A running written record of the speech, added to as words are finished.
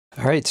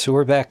All right, so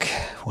we're back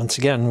once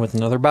again with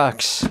another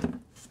box.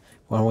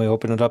 Why don't we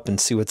open it up and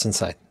see what's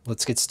inside?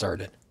 Let's get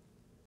started.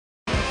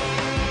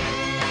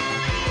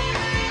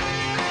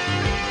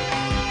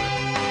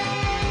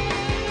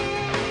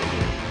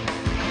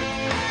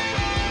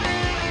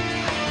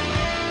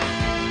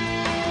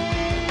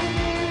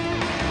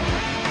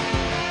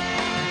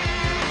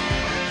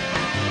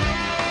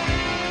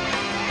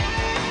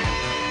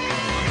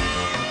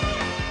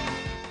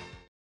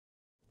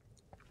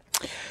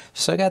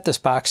 So I got this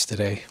box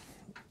today.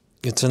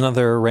 It's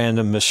another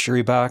random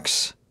mystery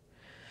box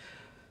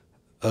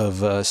of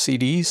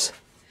CDs.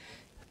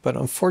 But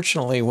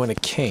unfortunately, when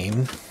it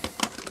came,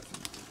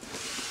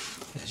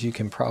 as you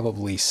can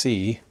probably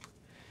see,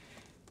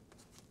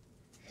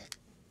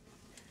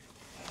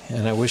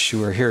 and I wish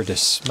you were here to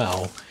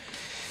smell,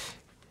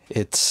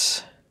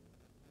 it's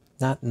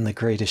not in the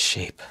greatest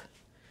shape.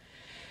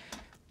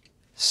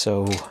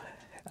 So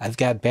I've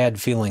got bad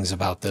feelings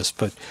about this,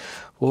 but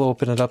we'll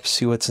open it up,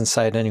 see what's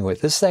inside anyway.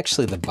 This is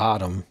actually the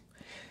bottom.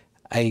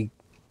 I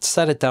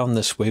set it down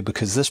this way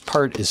because this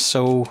part is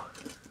so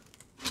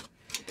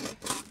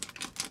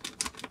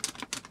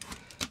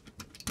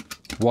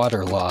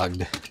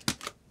waterlogged.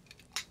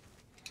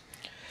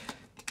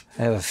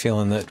 I have a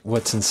feeling that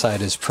what's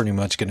inside is pretty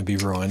much going to be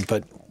ruined,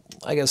 but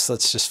I guess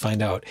let's just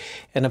find out.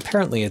 And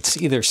apparently it's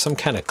either some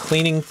kind of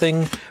cleaning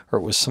thing or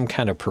it was some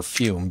kind of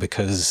perfume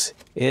because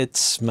it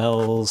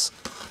smells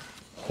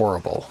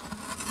horrible.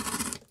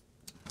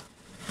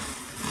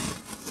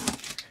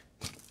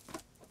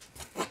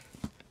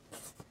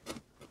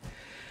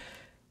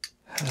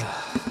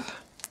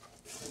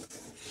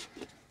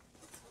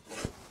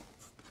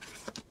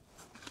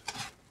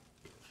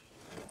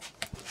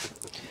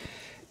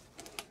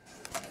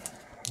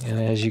 And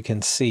as you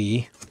can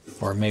see,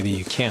 or maybe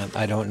you can't,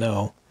 I don't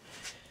know.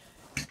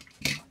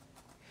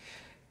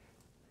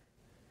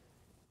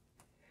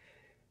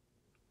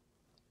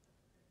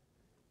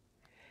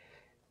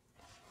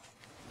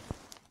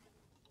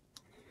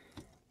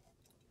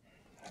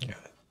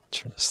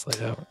 Turn this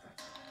light out.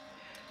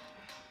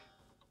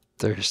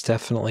 There's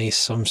definitely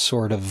some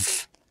sort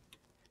of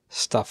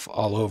stuff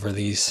all over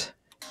these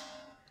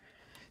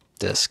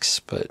discs,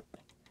 but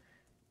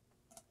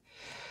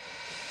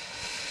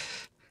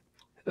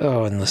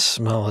oh, and the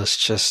smell is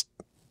just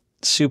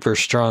super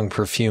strong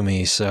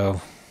perfumey,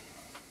 so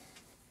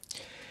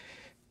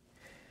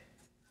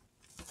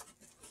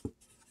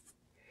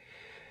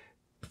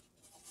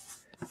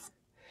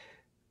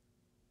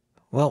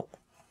well,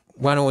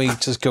 why don't we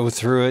just go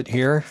through it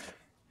here?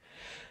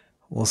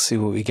 We'll see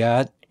what we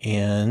got,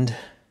 and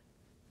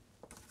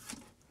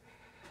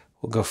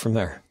we'll go from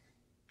there.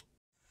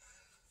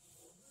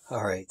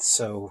 All right,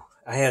 so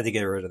I had to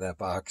get rid of that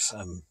box.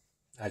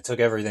 I took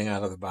everything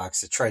out of the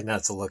box. I tried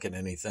not to look at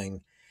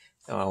anything.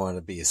 I don't want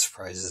to be as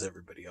surprised as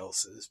everybody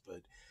else is,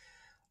 but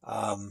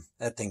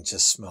that thing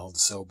just smelled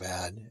so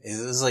bad.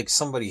 It was like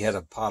somebody had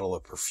a bottle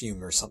of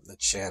perfume or something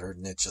that shattered,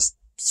 and it just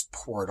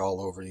poured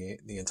all over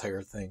the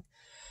entire thing.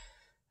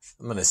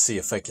 I'm going to see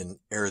if I can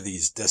air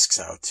these discs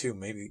out too.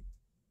 Maybe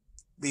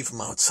leave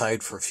them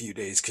outside for a few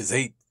days because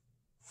they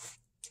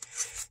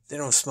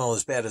don't smell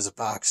as bad as a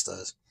box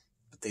does,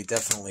 but they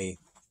definitely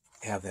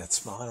have that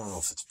smell. I don't know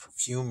if it's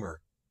perfume or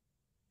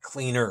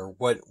cleaner or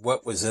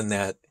what was in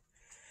that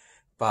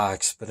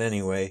box, but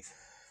anyway.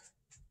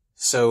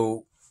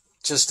 So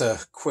just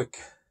a quick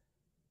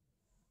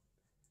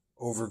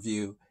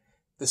overview.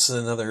 This is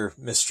another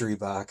mystery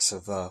box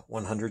of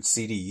 100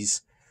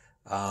 CDs.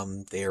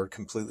 They are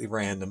completely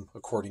random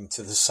according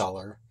to the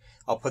seller.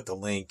 I'll put the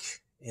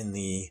link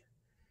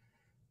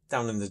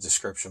down in the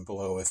description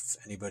below if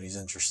anybody's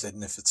interested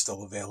and if it's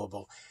still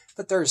available.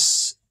 But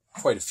there's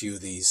quite a few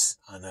of these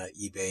on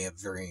eBay of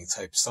varying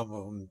types. Some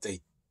of them,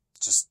 they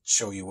just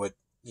show you what,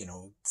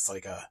 it's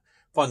like a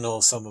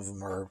bundle. Some of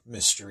them are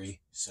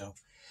mystery. So,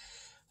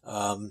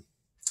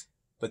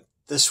 but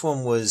this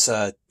one was,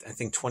 I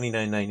think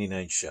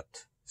 $29.99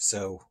 shipped.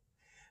 So,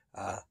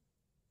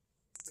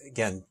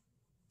 again,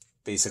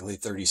 basically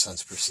 30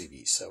 cents per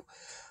CD. So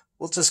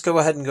we'll just go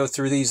ahead and go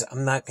through these.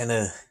 I'm not going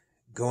to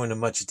go into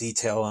much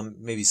detail on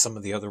maybe some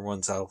of the other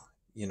ones.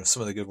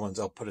 Some of the good ones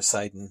I'll put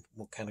aside and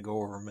we'll kind of go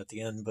over them at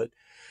the end, but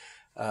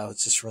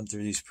let's just run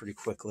through these pretty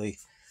quickly.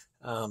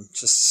 Just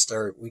to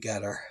start, we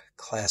got our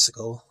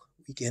classical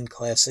weekend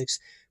classics,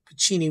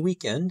 Puccini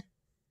Weekend.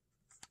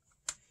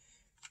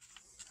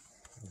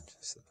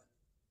 Just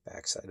the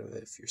back side of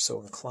it if you're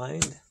so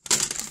inclined.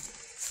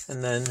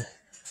 And then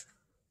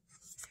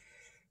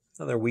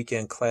another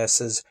weekend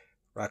classes,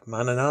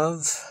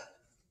 Rachmaninoff.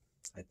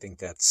 I think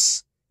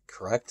that's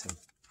correct.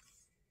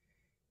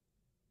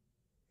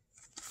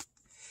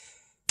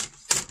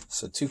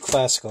 So 2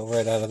 classical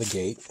right out of the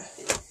gate.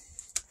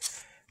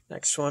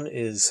 Next one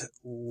is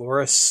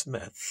Laura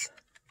Smith.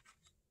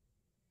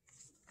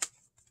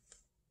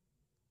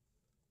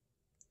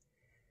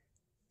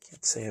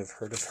 Can't say I've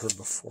heard of her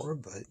before,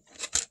 but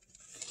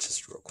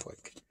just real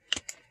quick.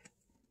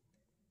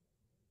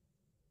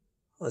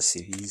 Let's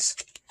see, these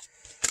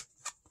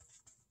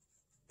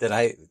that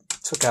I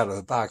took out of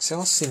the box,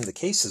 the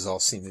cases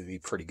all seem to be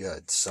pretty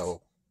good, so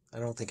I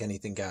don't think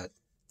anything got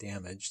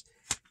damaged.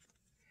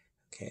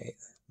 Okay,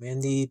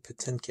 Mandy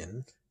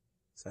Patinkin.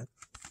 Is that?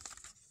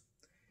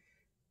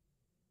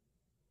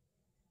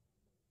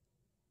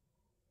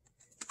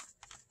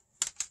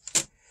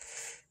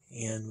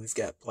 And we've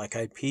got Black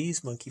Eyed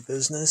Peas, Monkey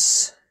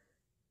Business.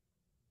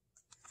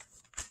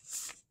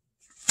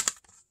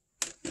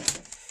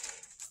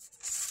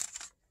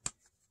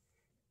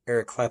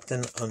 Eric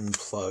Clapton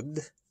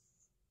Unplugged,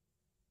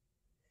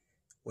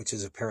 which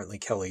is apparently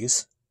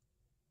Kelly's.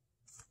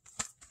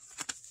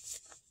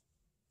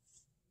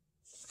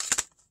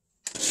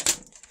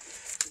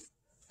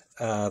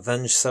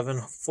 Avenged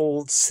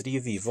Sevenfold, City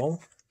of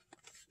Evil.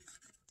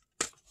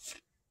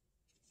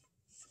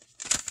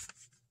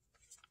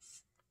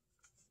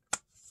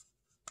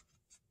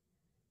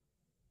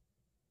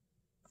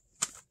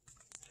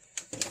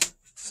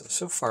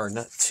 So far,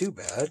 not too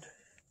bad.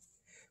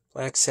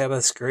 Black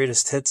Sabbath's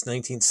Greatest Hits,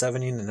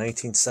 1970 to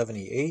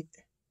 1978.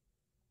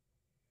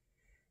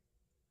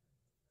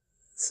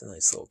 It's a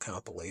nice little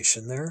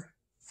compilation there.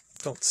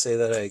 Can't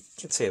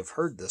say I've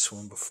heard this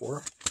one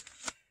before.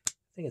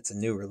 I think it's a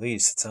new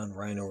release. It's on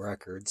Rhino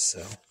Records,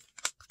 so.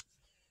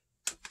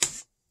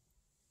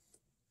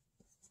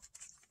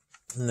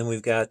 And then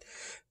we've got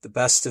The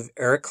Best of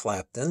Eric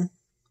Clapton.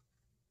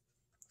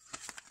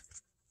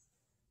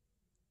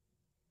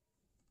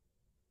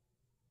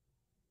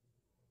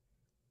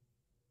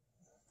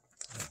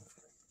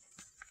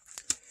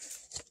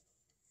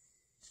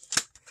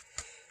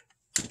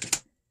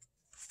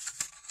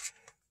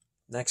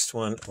 Next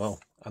one, well,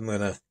 I'm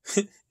going to,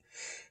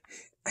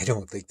 I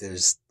don't think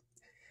there's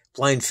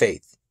Blind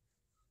Faith.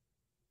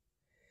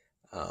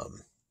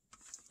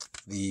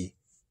 The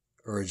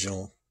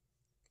original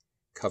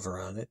cover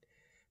on it.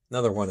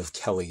 Another one of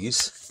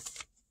Kelly's.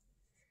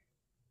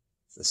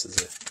 This is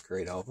a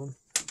great album.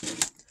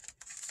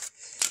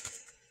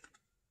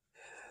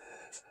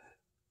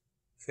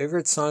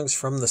 Favorite songs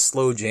from the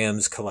Slow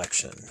Jams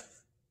collection.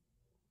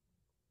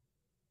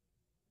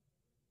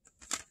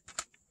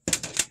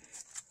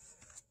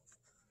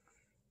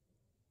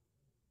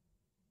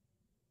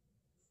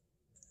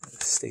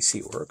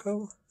 Stacey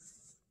Orko.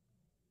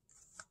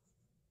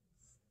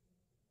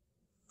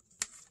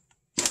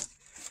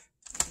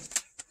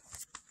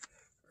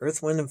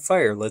 Earth, Wind, and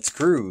Fire, Let's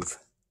Groove.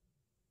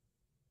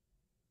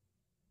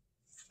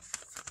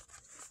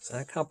 Is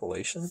that a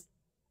compilation?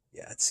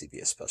 Yeah, it's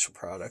CBS Special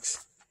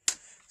Products. I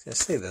was going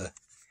to say the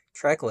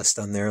track list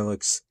on there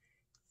looks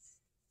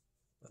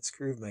Let's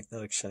Groove,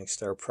 Magnetic Shining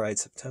Star, Pride,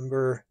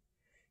 September,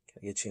 Can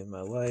I Get You in My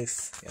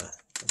Life? Yeah,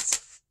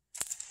 that's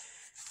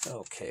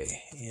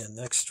okay. And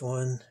next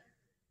one,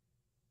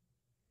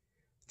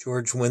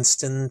 George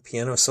Winston,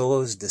 Piano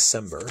Solos,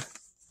 December.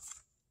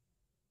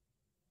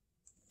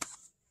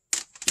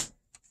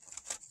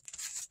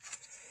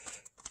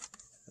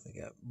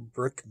 We got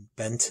Brooke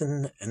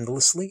Benton,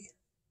 Endlessly,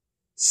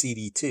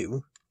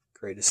 CD2,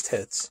 Greatest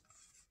Hits.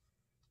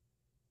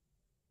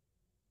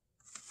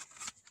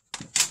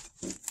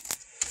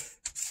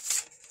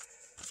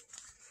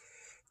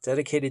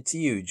 Dedicated to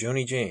You,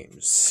 Joni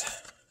James.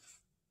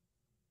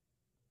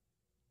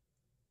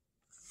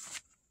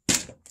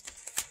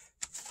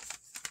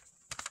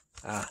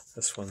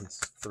 This one's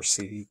first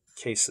CD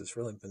case has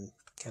really been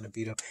kind of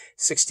beat up.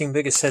 16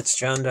 Biggest Hits,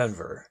 John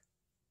Denver.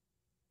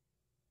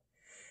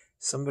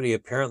 Somebody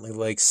apparently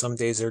likes Some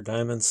Days Are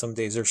Diamond, Some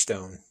Days Are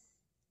Stone.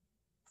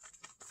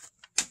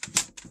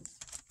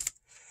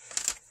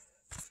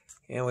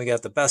 And we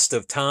got the Best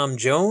of Tom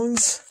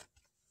Jones.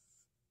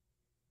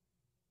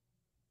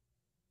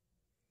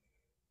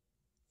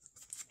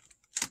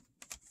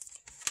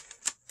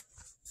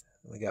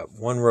 We got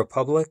One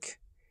Republic,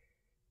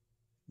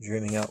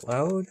 Dreaming Out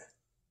Loud.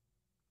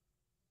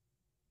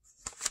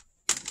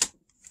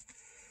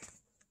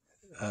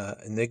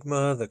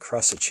 Enigma, The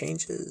Cross of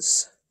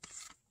Changes.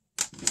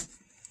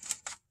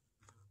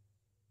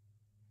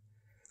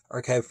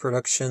 Archive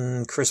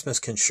Production, Christmas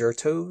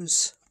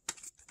Concertos.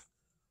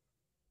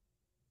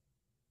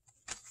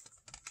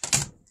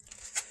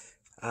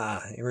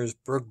 Here's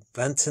Brooke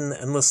Benton,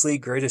 Endlessly,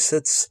 Greatest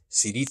Hits,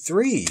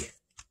 CD3.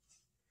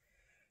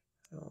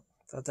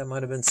 Thought that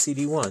might have been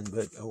CD1,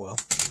 but oh well.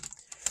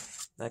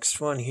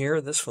 Next one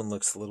here, this one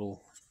looks a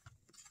little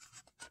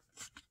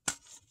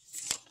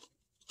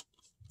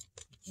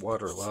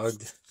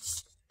waterlogged,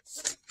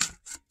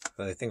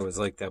 but I think it was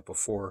like that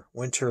before.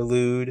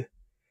 Winterlude,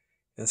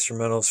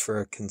 Instrumentals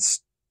for a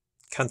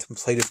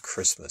Contemplative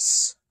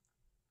Christmas.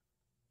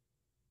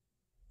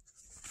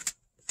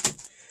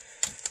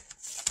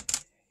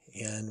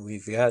 And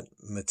we've got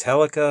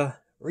Metallica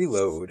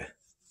Reload,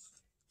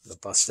 the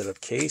busted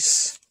up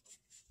case.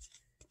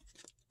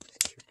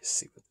 Curious to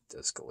see what the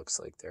disc looks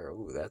like there.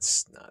 Ooh,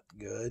 that's not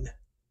good.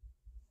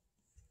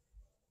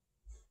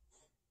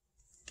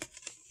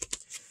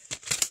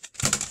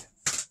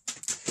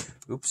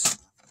 Oops.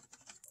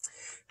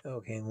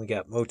 Okay, and we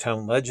got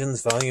Motown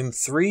Legends Volume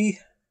 3.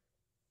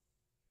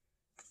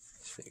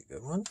 Should be a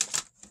good one.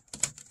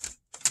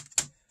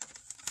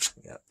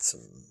 We got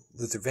some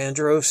Luther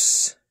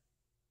Vandross.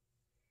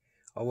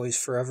 Always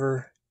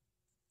Forever,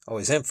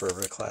 Always and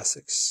Forever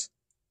classics.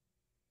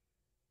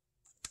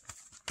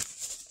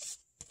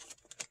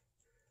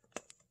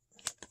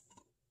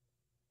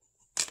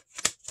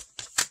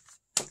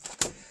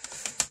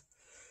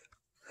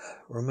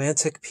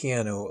 Romantic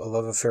Piano, A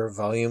Love Affair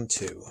Volume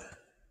 2.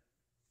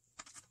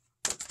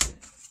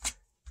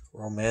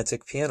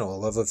 Romantic Piano, A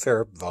Love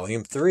Affair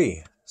Volume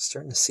 3.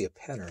 Starting to see a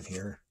pattern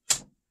here.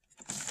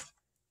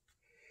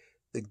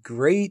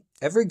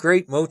 Every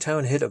great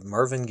Motown hit of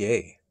Marvin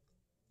Gaye.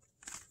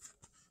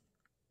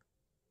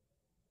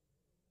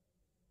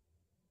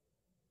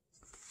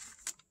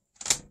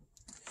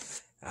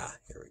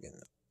 Here we go.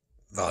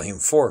 Volume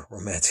 4,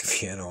 Romantic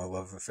Piano, A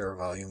Love Affair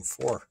Volume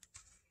 4.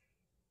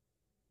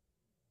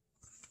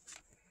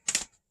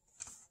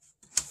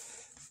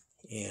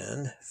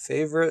 And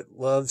favorite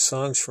love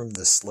songs from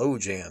the Slow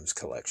Jams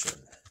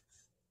collection.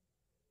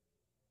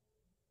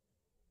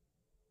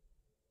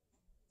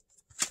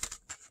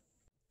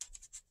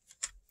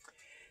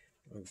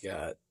 We've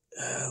got,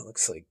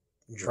 looks like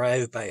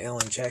Drive by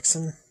Alan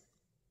Jackson.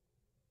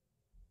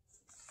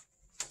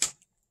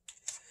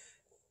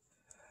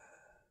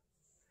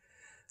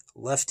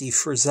 Lefty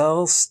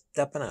Frizzell,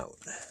 Steppin' Out.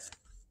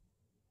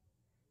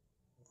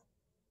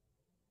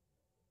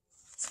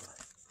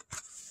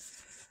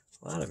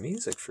 A lot of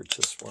music for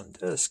just one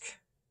disc.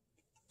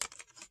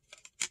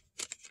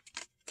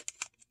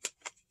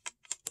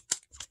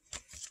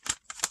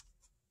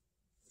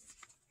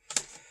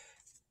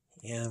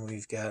 And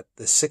we've got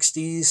the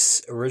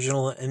 60s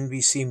original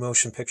NBC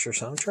motion picture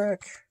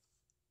soundtrack.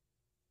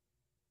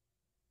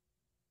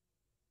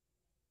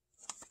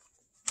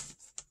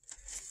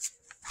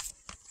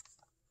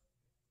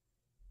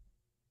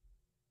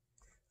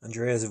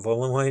 Andreas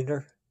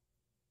Vollenweider.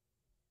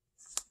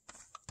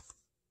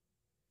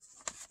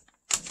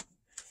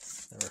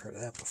 Never heard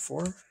of that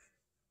before.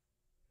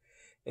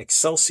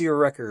 Excelsior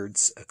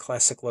Records, A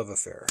Classic Love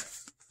Affair.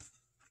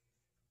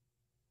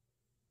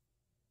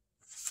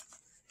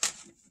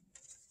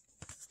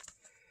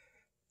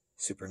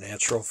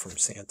 Supernatural from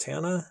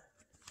Santana.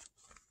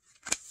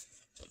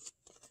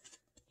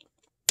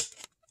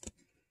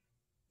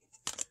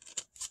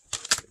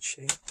 Good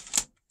shape.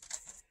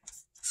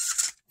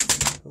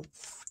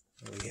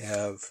 We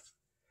have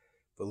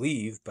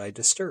Believe by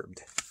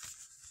Disturbed.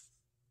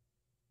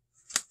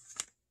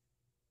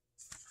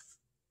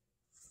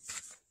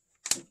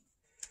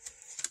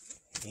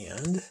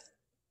 And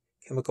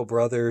Chemical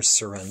Brothers,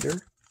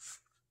 Surrender.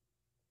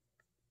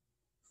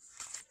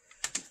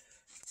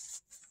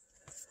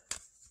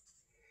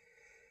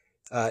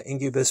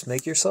 Incubus,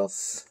 Make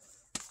Yourself.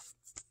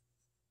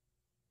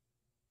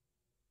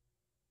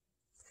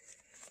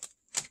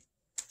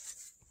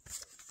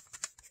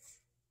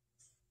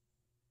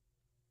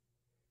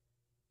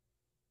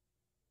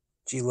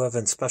 G-Love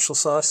and Special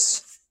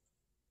Sauce.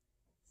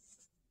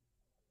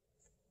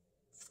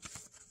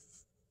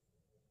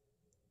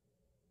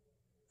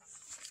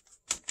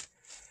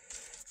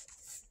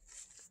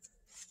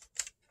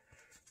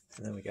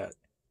 And then we got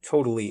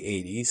Totally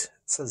 80s. It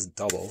says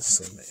double,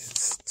 so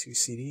it's 2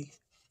 CD.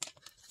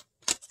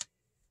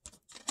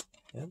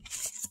 Yep.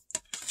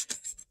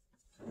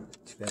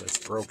 Too bad it's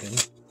broken.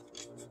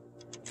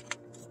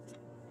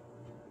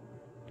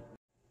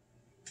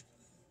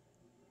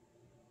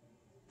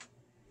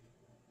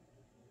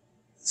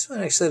 This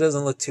one actually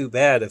doesn't look too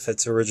bad if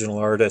it's original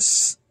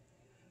artists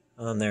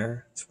on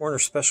there. It's Warner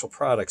Special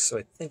Products, so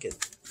I think it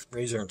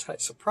Razor and Tie,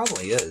 so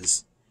probably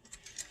is.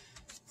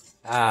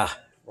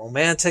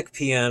 Romantic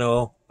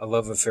Piano, A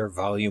Love Affair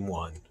Volume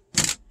 1.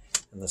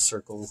 And the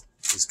circle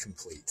is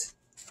complete.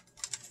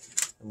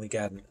 And we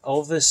got an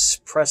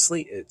Elvis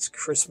Presley, It's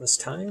Christmas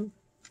Time.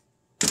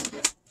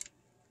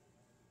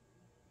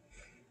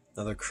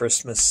 Another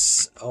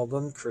Christmas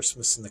album,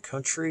 Christmas in the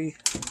Country.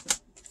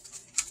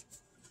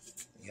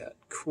 We got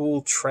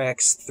Cool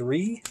Tracks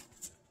 3.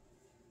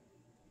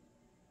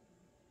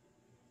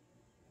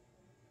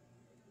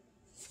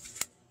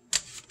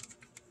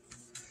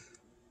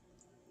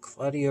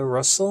 Claudia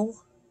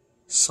Russell,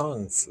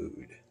 Song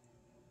Food.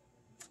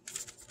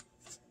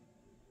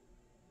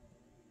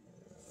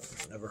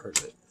 Never heard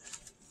of it.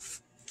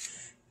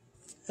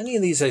 Any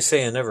of these I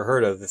say I never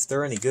heard of, if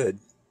they're any good,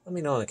 let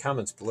me know in the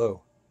comments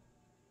below.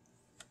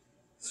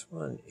 This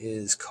one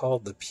is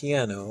called The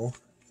Piano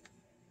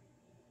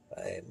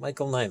by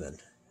Michael Nyman.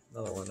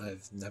 Another one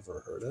I've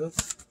never heard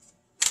of.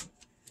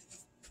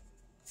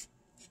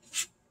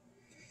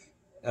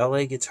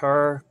 LA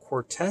Guitar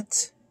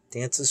Quartet,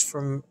 Dances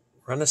from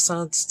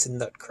Renaissance to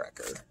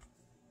Nutcracker.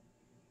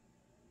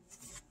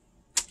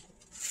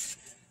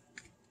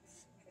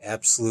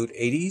 Absolute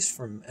 80s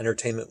from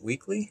Entertainment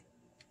Weekly.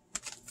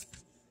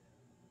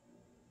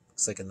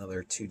 Looks like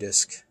another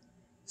 2-disc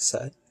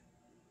set.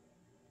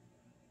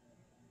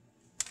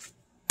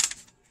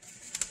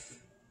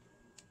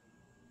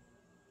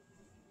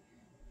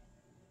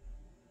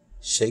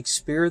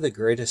 Shakespeare, The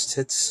Greatest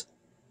Hits.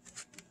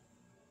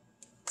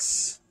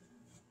 It's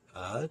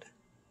odd.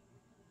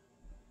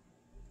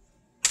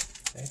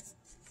 Okay.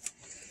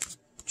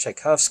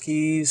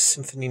 Tchaikovsky's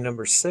Symphony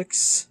No.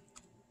 6.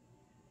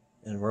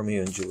 and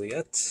Romeo and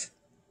Juliet.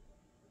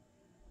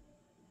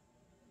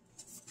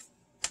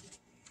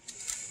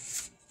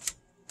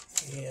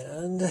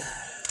 And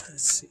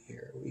let's see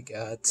here, we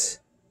got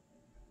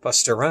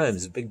Busta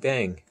Rhymes, Big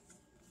Bang.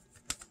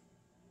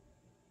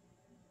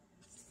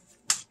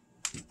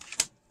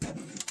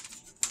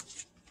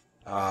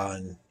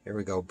 And here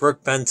we go,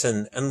 Brooke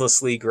Benton,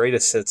 Endlessly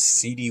Greatest Hits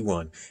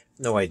CD1.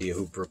 No idea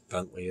who Brooke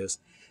Bentley is.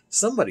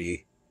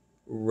 Somebody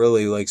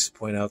really likes to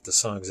point out the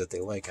songs that they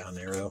like on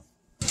there, though.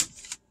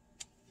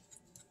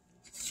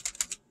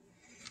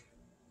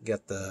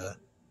 Got the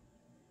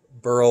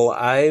Burl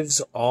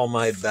Ives, All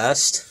My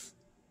Best.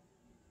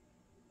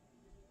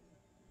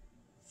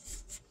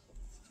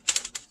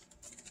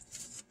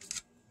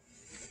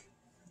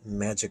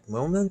 Magic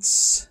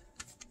Moments.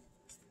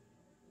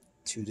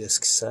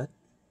 2-disc set.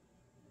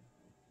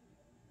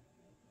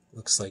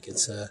 Looks like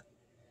it's a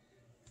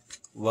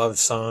love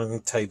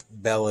song type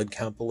ballad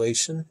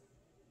compilation.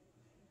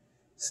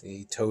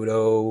 See,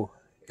 Toto,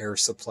 Air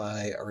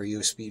Supply, REO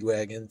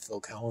Speedwagon, Phil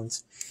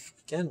Collins.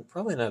 Again,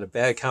 probably not a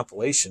bad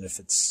compilation if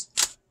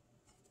it's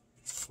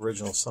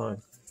original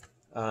song.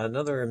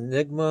 Another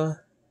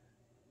Enigma,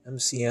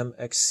 MCM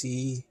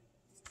XC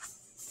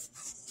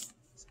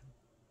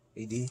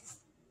AD.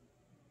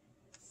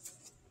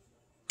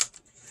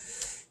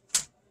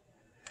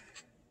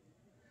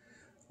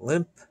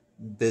 Limp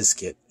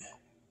Bizkit.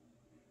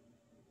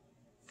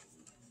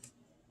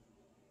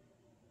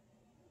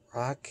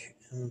 Rock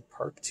and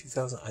Park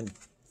 2000.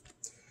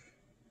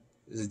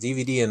 There's a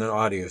DVD and an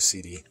audio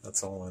CD.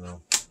 That's all I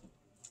know.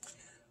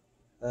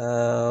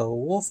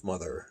 Wolf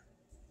Mother.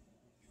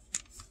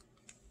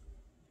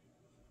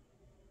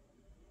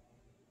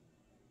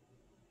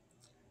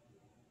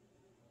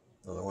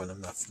 Another one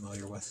I'm not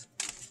familiar with.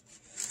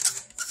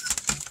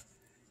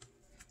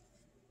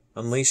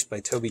 Unleashed by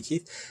Toby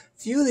Keith. A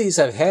few of these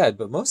I've had,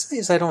 but most of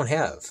these I don't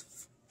have.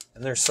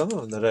 And there's some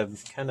of them that I'm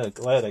kind of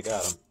glad I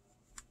got them.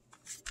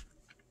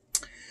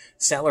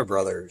 Statler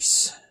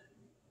Brothers.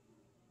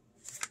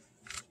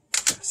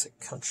 Classic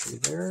country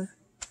there.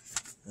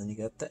 Then you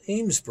got the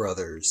Ames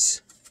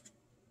Brothers.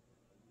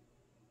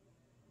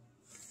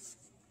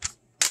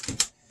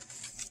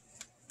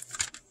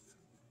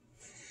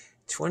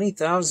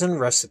 $20,000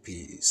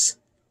 Recipes.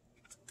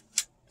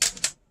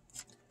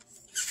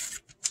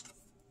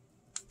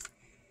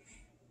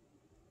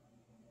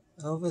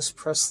 Elvis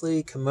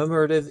Presley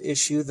commemorative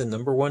issue, the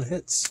 #1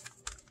 hits.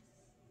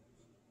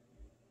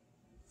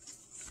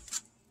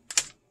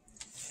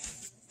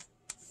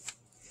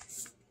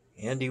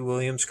 Andy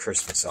Williams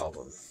Christmas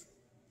album.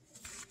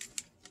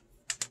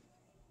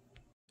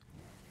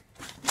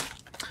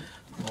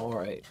 All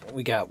right,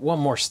 we got one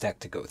more stack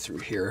to go through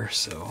here,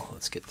 so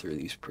let's get through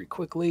these pretty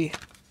quickly.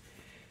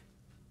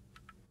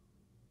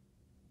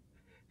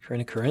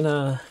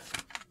 Corinna.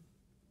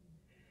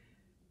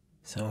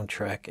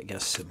 Soundtrack, I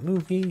guess, a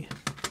movie.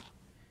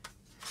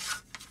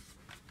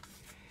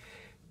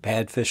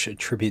 Badfish, a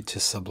tribute to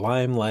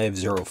Sublime, Live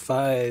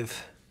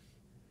 05.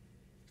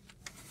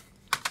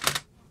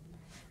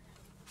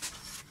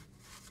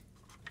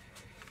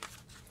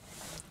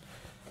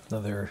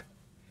 Another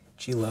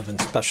G11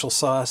 special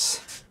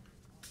sauce.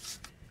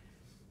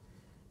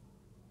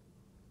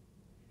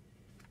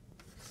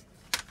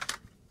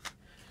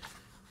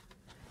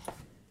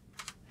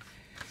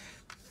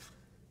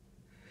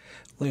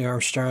 Louis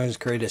Armstrong's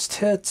Greatest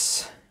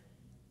Hits.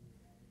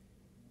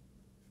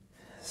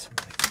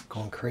 Somebody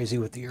going crazy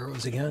with the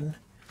arrows again.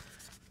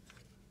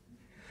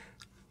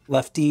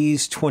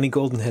 Lefty's 20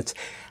 Golden Hits.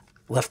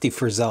 Lefty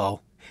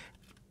Frizzell.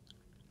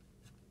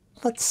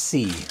 Let's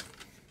see.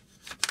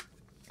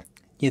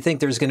 You think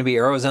there's going to be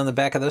arrows on the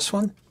back of this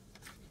one?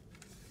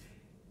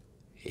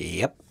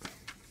 Yep.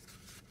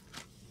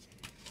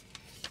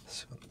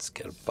 So let's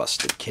get a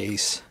busted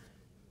case.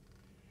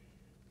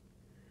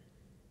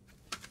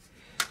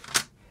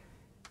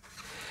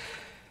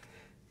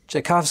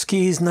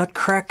 Tchaikovsky's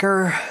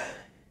Nutcracker.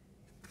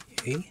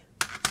 Okay.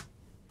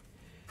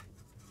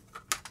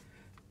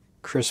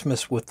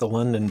 Christmas with the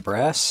London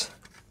Brass.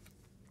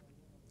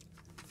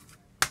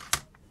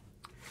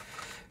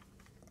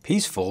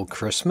 Peaceful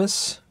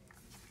Christmas.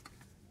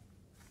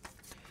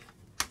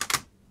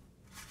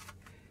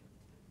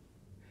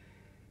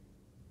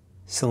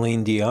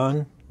 Celine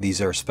Dion, These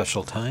Are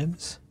Special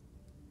Times.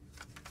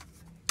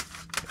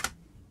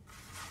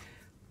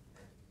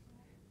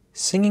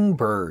 Singing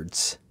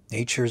Birds,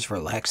 Nature's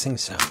Relaxing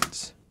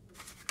Sounds.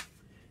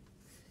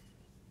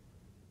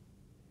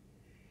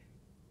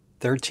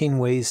 13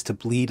 Ways to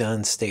Bleed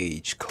on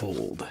Stage,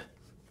 Cold.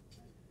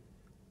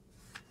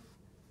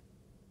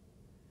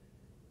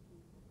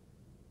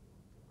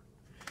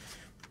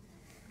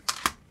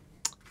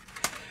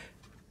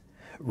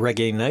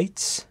 Reggae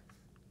Nights.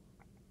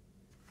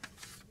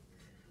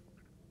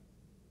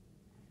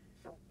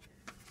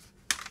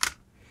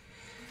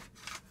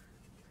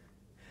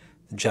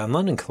 The John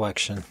Lennon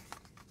Collection.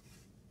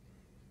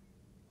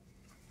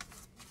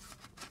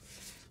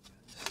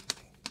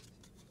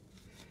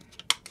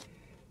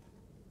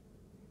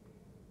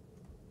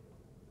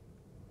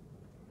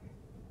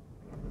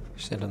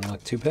 Actually, doesn't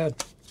look too bad.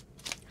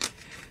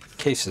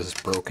 Case is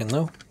broken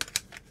though.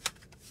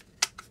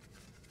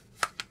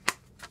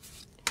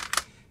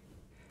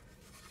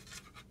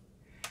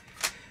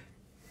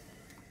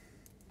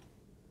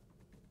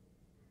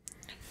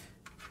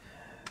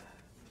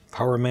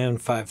 Power Man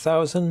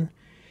 5000,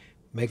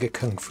 Mega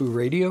Kung Fu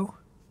Radio.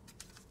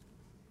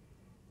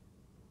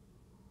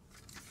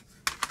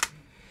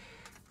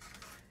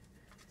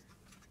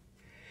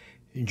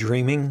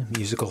 Dreaming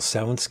Musical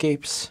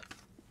Soundscapes.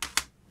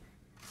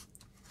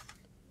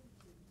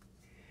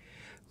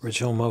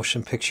 Original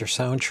Motion Picture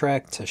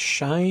Soundtrack to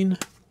Shine.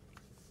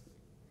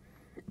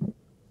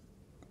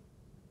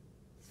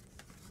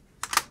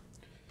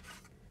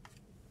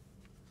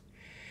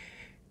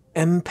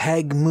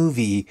 MPEG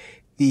Movie,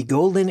 The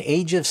Golden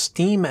Age of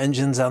Steam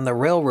Engines on the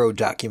Railroad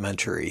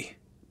documentary.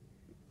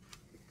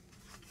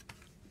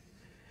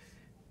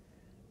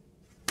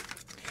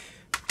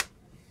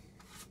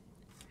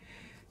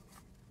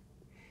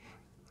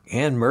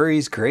 And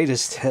Murray's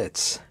Greatest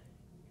Hits.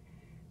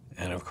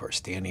 And of course,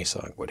 Danny's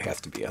song would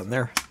have to be on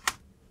there.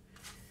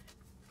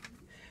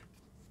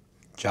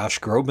 Josh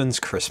Groban's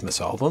Christmas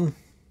album.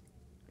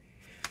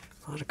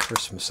 A lot of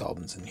Christmas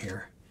albums in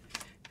here.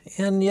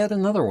 And yet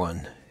another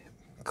one.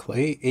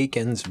 Clay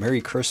Aiken's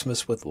Merry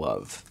Christmas with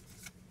Love.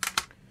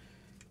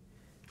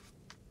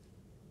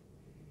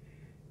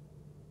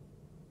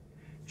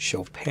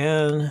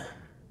 Chopin.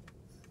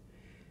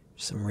 For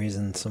some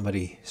reason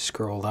somebody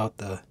scrolled out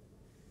the...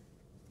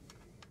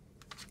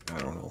 I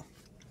don't know.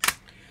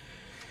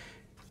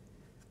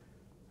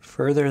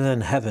 Further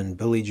Than Heaven,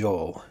 Billy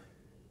Joel.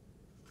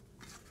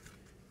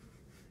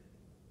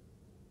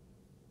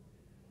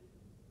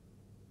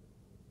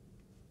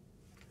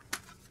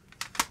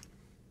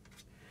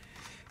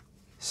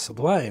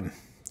 Sublime.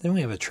 Then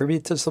we have a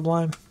tribute to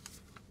Sublime.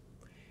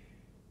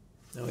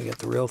 Now we got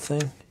the real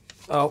thing.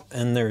 Oh,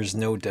 and there's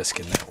no disc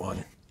in that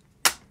one.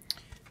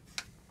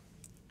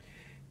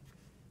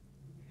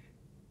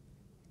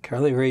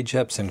 Carly Rae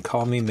Jepsen,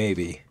 Call Me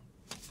Maybe.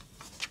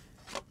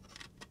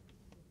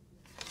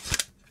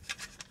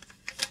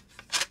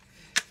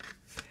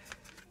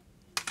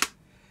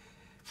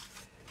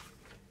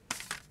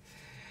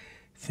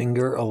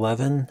 Finger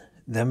 11,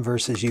 Them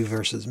Versus You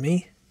Versus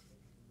Me.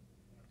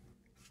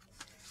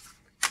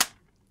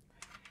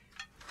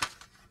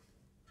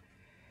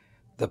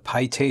 The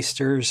Pie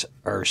Tasters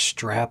Are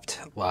Strapped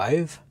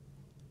Live.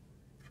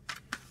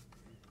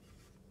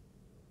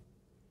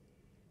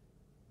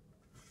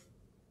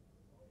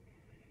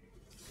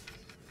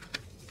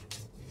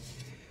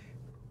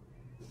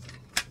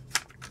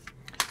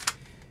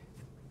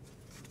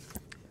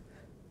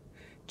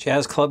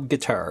 Jazz Club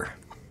Guitar.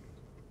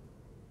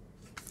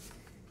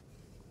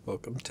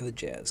 Welcome to the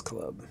Jazz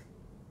Club.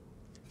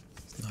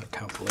 It's not a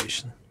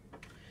compilation.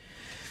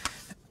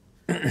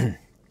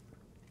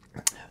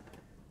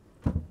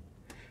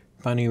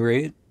 Bonnie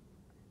Raitt,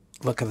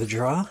 Luck of the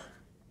Draw. I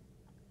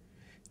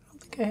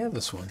don't think I have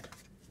this one.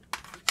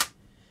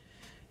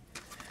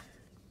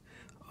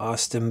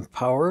 Austin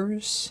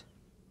Powers.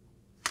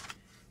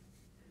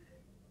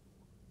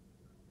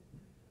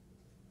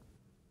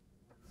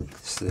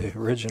 It's the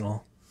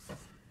original.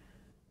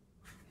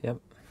 Yep.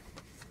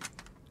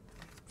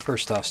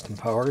 First Austin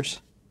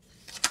Powers.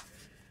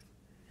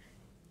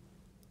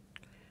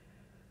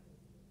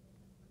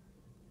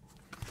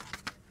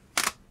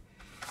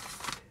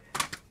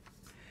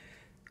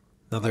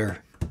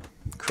 Another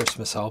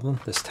Christmas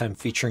album, this time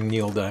featuring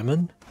Neil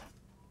Diamond.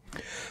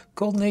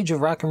 Golden Age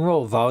of Rock and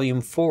Roll,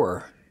 Volume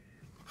 4.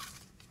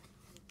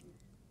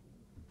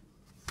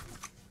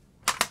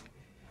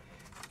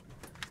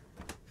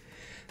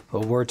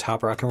 Billboard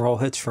Top Rock and Roll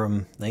Hits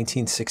from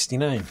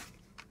 1969.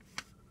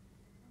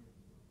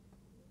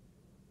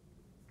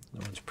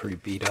 That one's pretty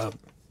beat up.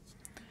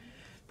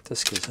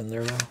 Disc is in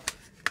there now.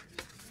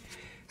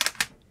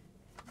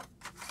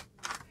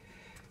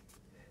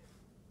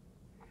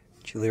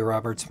 Julia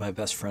Roberts, My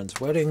Best Friend's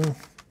Wedding.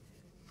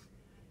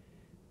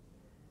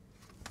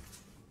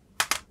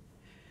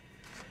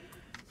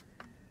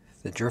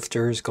 The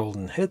Drifters,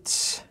 Golden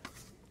Hits.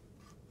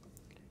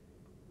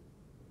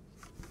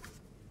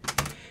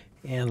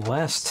 And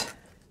last,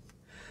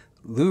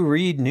 Lou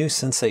Reed, New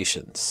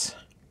Sensations.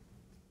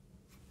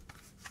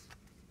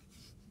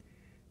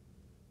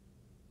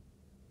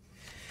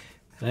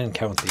 I didn't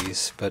count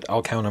these, but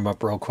I'll count them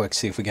up real quick,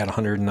 see if we got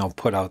 100, and I'll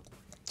put out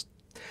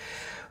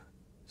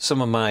some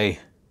of my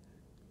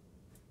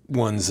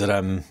ones that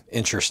I'm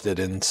interested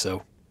in.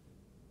 So,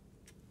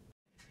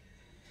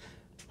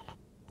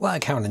 well, I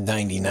counted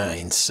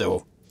 99,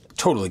 so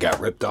totally got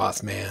ripped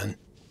off, man.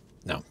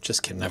 No,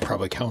 just kidding. I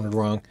probably counted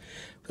wrong.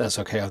 But that's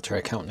okay. I'll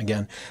try counting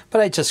again. But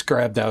I just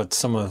grabbed out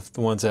some of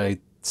the ones I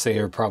say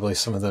are probably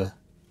some of the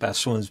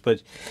best ones.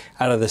 But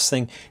out of this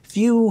thing, if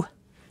you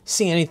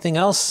see anything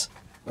else,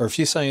 or if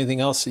you saw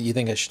anything else that you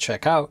think I should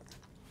check out,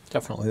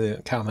 definitely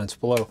the comments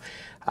below.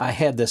 I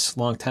had this a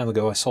long time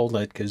ago. I sold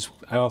it because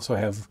I also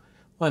have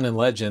Lennon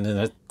Legend,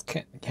 and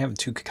I have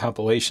two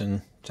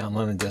compilation John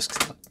Lennon discs,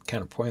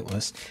 kind of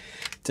pointless.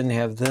 Didn't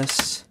have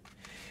this.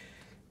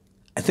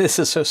 This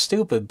is so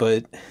stupid,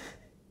 but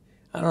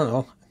I don't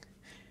know.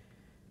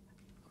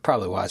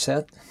 Probably watch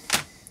that.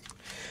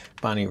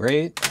 Bonnie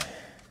Raitt.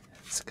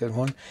 It's a good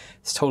one.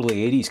 It's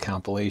totally 80s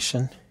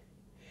compilation.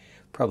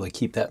 Probably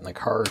keep that in the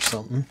car or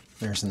something.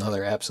 There's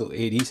another absolute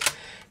 80s.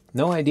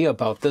 No idea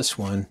about this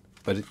one,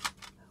 but I'll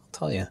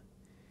tell you.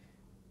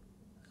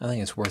 I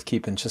think it's worth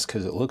keeping just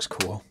because it looks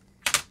cool.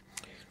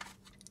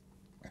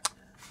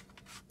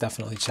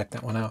 Definitely check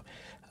that one out.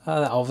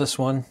 The Elvis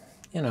one,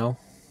 you know,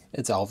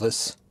 it's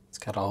Elvis. It's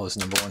got all his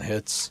 #1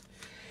 hits.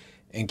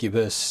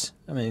 Incubus.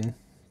 I mean,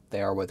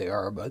 they are what they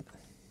are, but...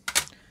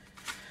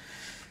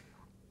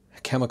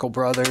 Chemical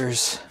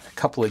Brothers. A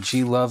couple of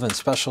G Love and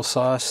Special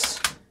Sauce.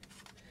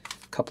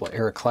 A couple of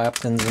Eric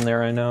Claptons in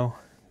there, I know.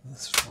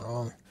 That's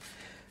wrong.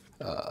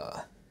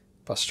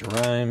 Busta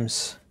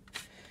Rhymes.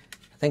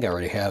 I think I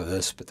already have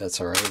this, but that's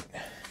alright.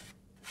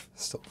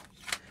 Still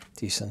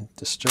decent.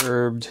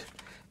 Disturbed.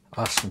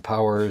 Austin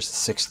Powers,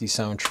 the 60s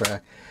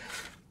soundtrack.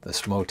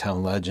 This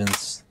Motown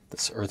Legends.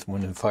 This Earth,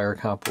 Wind and Fire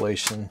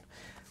compilation.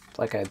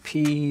 Black Eyed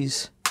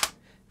Peas.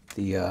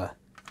 The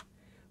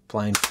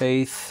Blind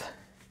Faith.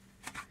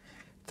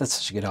 That's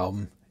such a good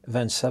album.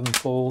 Avenged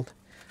Sevenfold.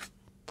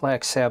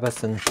 Black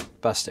Sabbath, and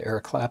Best of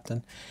Eric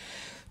Clapton.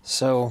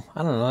 So,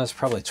 I don't know, that's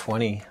probably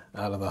 20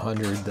 out of the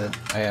 100 that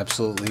I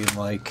absolutely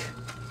like.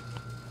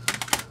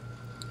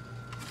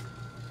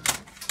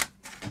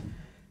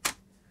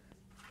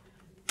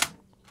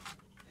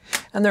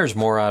 And there's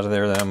more out of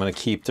there that I'm going to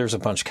keep. There's a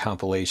bunch of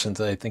compilations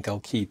that I think I'll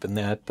keep in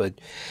that, but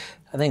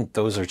I think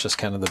those are just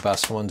kind of the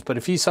best ones. But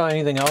if you saw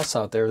anything else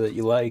out there that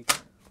you like,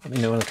 let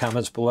me know in the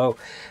comments below.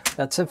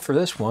 That's it for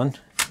this one.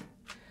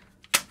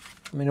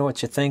 Let me know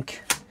what you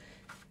think.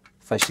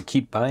 If I should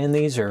keep buying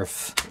these or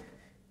if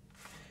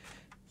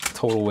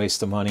total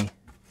waste of money.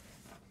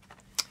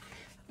 I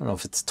don't know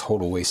if it's a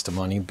total waste of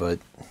money, but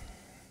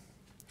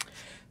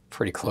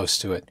pretty close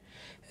to it.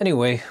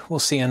 Anyway, we'll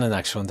see you in the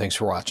next one. Thanks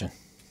for watching.